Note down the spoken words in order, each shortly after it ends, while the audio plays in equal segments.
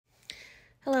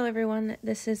everyone.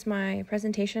 This is my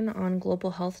presentation on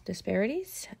global health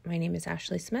disparities. My name is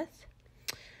Ashley Smith.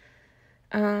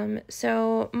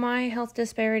 So my health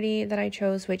disparity that I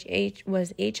chose, which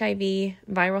was HIV,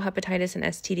 viral hepatitis, and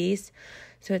STDs.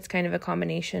 So it's kind of a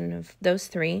combination of those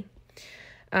three.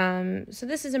 So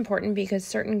this is important because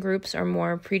certain groups are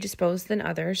more predisposed than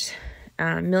others.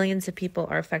 Millions of people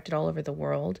are affected all over the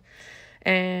world,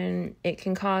 and it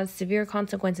can cause severe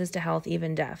consequences to health,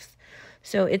 even death.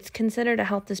 So it's considered a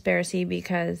health disparity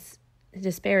because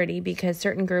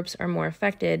certain groups are more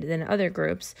affected than other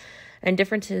groups, and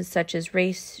differences such as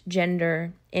race,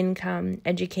 gender, income,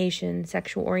 education,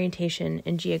 sexual orientation,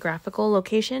 and geographical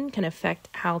location can affect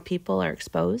how people are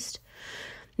exposed.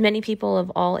 Many people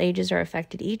of all ages are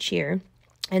affected each year,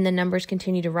 and the numbers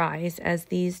continue to rise as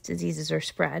these diseases are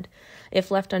spread.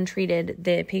 If left untreated,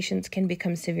 the patients can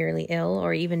become severely ill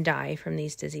or even die from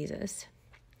these diseases.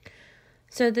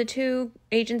 So the two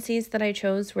agencies that I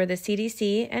chose were the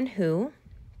CDC and WHO.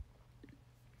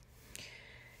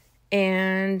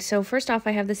 And so first off,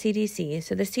 I have the CDC.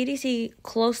 So the CDC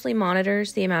closely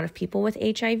monitors the amount of people with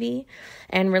HIV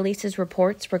and releases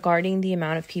reports regarding the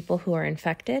amount of people who are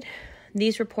infected.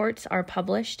 These reports are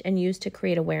published and used to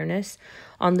create awareness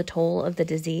on the toll of the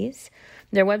disease.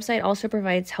 Their website also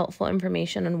provides helpful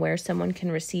information on where someone can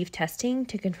receive testing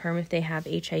to confirm if they have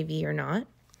HIV or not.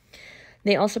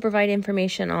 They also provide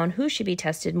information on who should be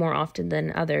tested more often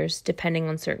than others, depending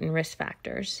on certain risk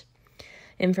factors.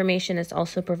 Information is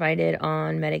also provided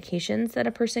on medications that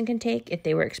a person can take if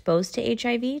they were exposed to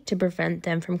HIV to prevent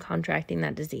them from contracting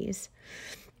that disease.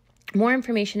 More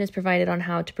information is provided on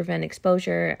how to prevent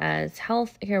exposure as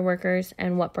health care workers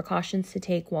and what precautions to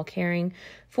take while caring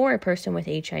for a person with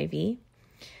HIV.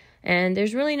 And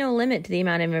there's really no limit to the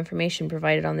amount of information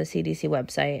provided on the CDC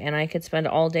website, and I could spend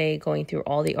all day going through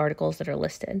all the articles that are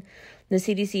listed. The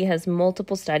CDC has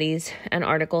multiple studies and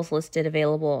articles listed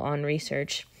available on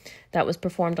research that was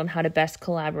performed on how to best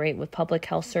collaborate with public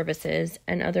health services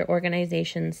and other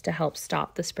organizations to help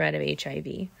stop the spread of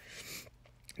HIV.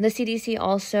 The CDC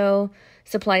also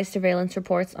supplies surveillance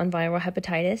reports on viral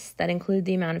hepatitis that include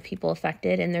the amount of people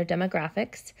affected and their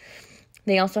demographics.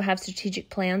 They also have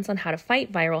strategic plans on how to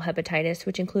fight viral hepatitis,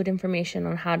 which include information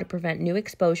on how to prevent new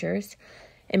exposures,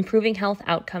 improving health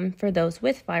outcome for those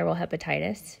with viral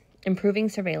hepatitis, improving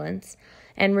surveillance,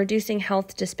 and reducing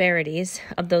health disparities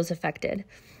of those affected.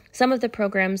 Some of the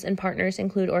programs and partners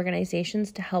include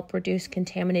organizations to help reduce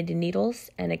contaminated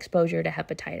needles and exposure to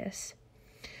hepatitis.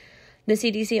 The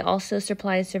CDC also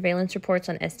supplies surveillance reports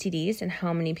on STDs and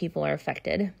how many people are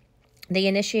affected. They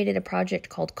initiated a project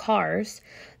called CARS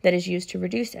that is used to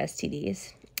reduce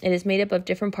STDs. It is made up of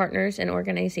different partners and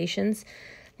organizations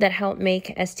that help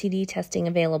make STD testing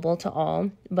available to all,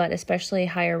 but especially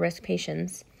higher risk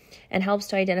patients, and helps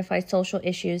to identify social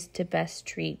issues to best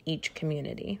treat each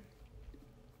community.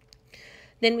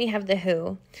 Then we have the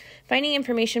WHO. Finding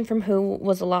information from WHO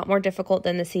was a lot more difficult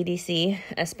than the CDC,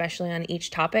 especially on each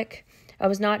topic. I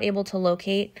was not able to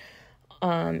locate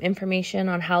information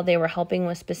on how they were helping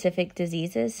with specific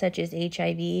diseases such as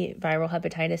HIV, viral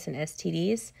hepatitis, and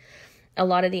STDs. A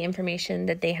lot of the information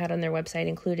that they had on their website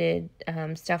included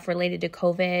stuff related to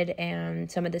COVID and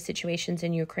some of the situations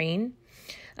in Ukraine.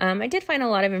 I did find a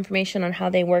lot of information on how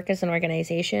they work as an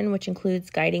organization, which includes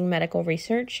guiding medical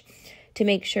research to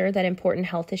make sure that important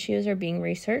health issues are being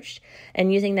researched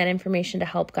and using that information to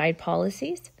help guide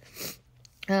policies.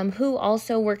 WHO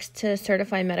also works to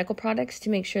certify medical products to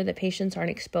make sure that patients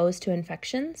aren't exposed to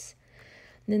infections.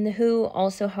 Then the WHO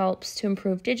also helps to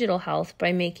improve digital health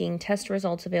by making test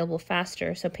results available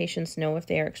faster so patients know if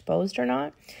they are exposed or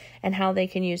not, and how they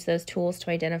can use those tools to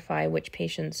identify which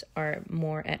patients are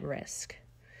more at risk.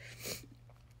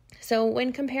 So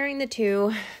when comparing the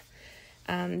two,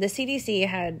 the CDC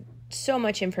had so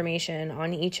much information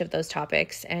on each of those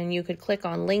topics, and you could click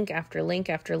on link after link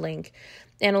after link.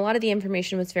 And a lot of the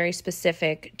information was very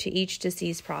specific to each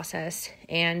disease process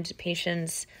and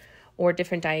patients or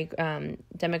different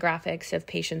demographics of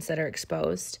patients that are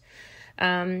exposed.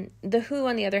 The WHO,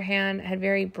 on the other hand, had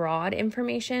very broad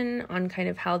information on kind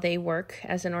of how they work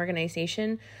as an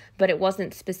organization, but it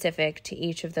wasn't specific to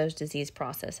each of those disease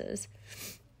processes.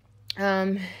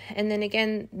 And then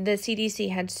again, the CDC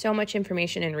had so much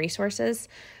information and resources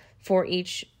for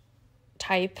each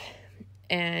type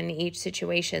and each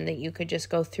situation that you could just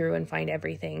go through and find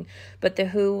everything. But the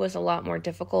WHO was a lot more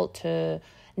difficult to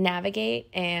navigate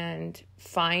and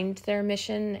find their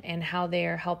mission and how they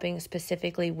are helping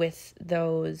specifically with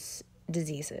those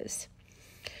diseases.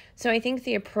 So I think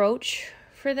the approach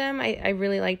for them, I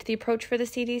really liked the approach for the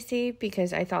CDC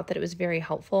because I thought that it was very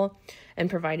helpful and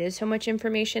provided so much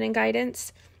information and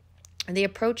guidance. The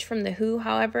approach from the WHO,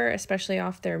 however, especially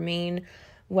off their main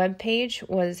webpage,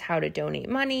 was how to donate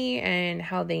money and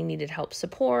how they needed help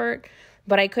support,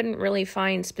 but I couldn't really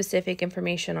find specific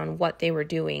information on what they were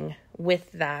doing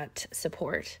with that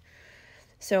support.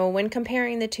 So when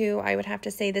comparing the two, I would have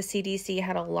to say the CDC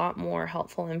had a lot more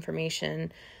helpful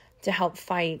information to help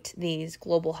fight these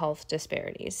global health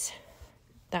disparities.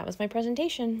 That was my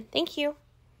presentation. Thank you.